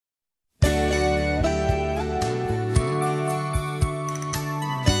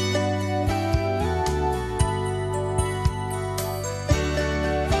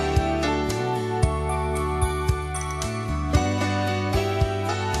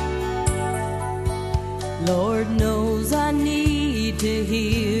Lord knows I need to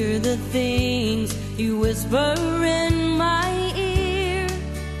hear the things you whisper in my ear,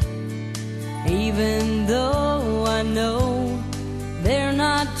 even though I know they're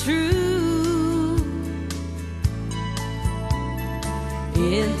not true.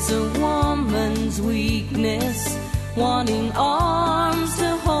 It's a woman's weakness, wanting arms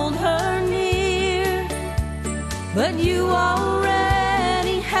to hold her near, but you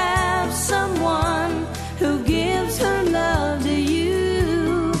already have someone who gives her love to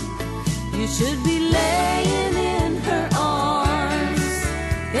you. You should be laying in her arms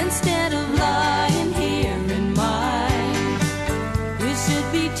instead of lying here in mine. You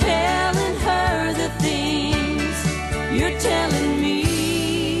should be telling her the things you're telling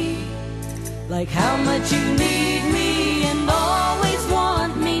me, like how much you need me and always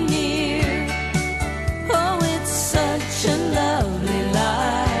want me near. Oh, it's such a lovely life.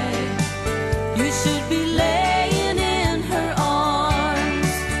 You should be laying in her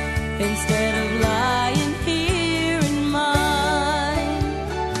arms instead of lying here in mine.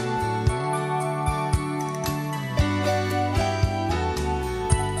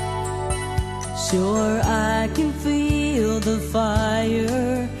 Sure, I can feel the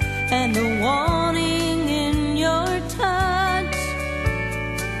fire and the wanting in your touch.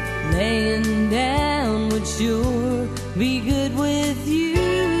 Laying down would sure be good with you.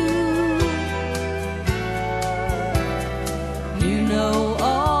 You know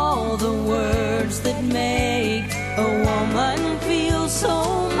all the words that make a woman feel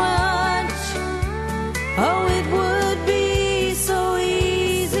so much. Oh, it would be so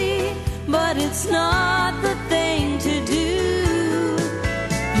easy, but it's not the thing to do.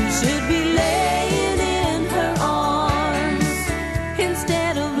 You should be laying in her arms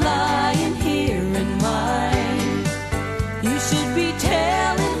instead of lying here in mine. You should be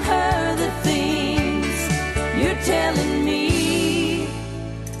telling her the things you're telling me,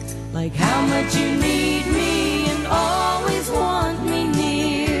 like how much you